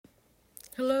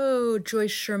Hello, Joyce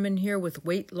Sherman here with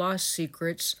Weight Loss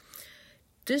Secrets.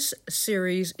 This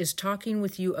series is talking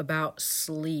with you about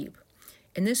sleep,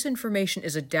 and this information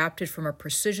is adapted from a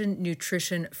Precision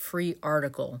Nutrition free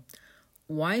article.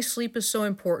 Why sleep is so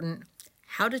important,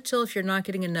 how to tell if you're not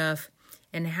getting enough,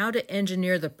 and how to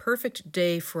engineer the perfect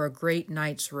day for a great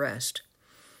night's rest.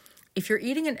 If you're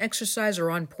eating and exercise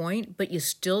are on point, but you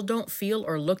still don't feel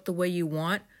or look the way you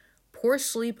want, poor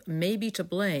sleep may be to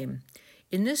blame.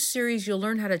 In this series, you'll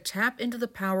learn how to tap into the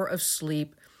power of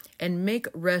sleep and make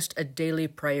rest a daily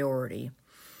priority.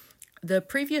 The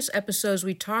previous episodes,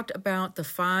 we talked about the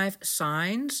 5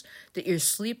 signs that your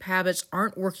sleep habits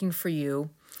aren't working for you,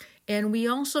 and we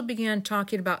also began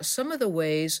talking about some of the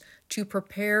ways to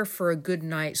prepare for a good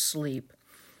night's sleep.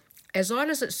 As odd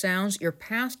as it sounds, your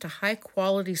path to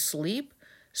high-quality sleep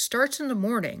starts in the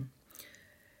morning.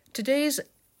 Today's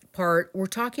part, we're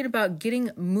talking about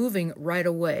getting moving right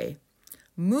away.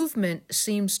 Movement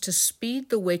seems to speed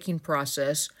the waking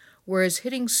process, whereas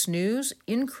hitting snooze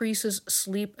increases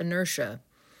sleep inertia.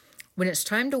 When it's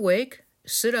time to wake,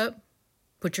 sit up,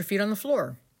 put your feet on the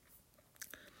floor.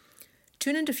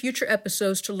 Tune into future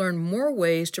episodes to learn more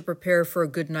ways to prepare for a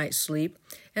good night's sleep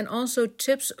and also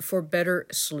tips for better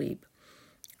sleep.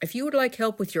 If you would like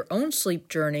help with your own sleep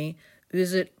journey,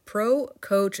 visit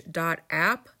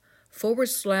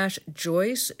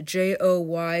procoach.app/Joyce,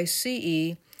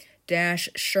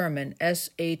 Joyce-Sherman,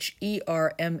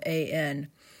 Sherman.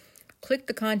 Click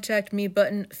the Contact Me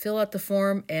button, fill out the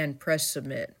form, and press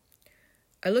Submit.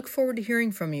 I look forward to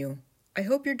hearing from you. I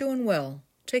hope you're doing well.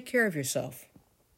 Take care of yourself.